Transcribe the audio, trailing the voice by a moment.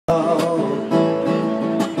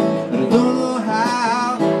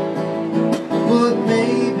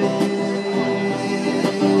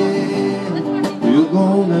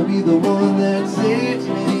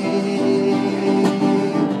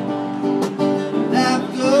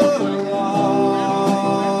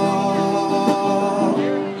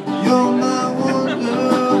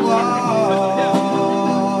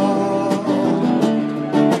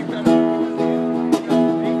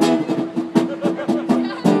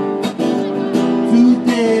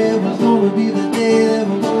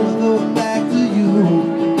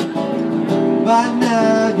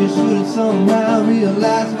somehow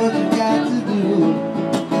realize what you got to do.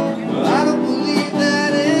 Well, I don't believe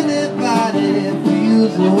that anybody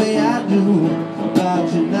feels the way I do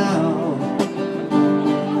about you now.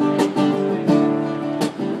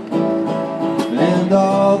 And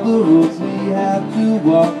all the roads we have to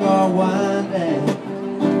walk are winding,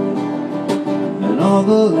 and all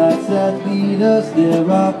the lights that lead us there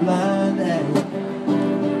are blinding.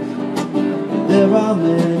 There are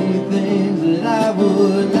many things that I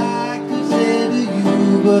would like to say to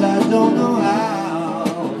you, but I don't know how.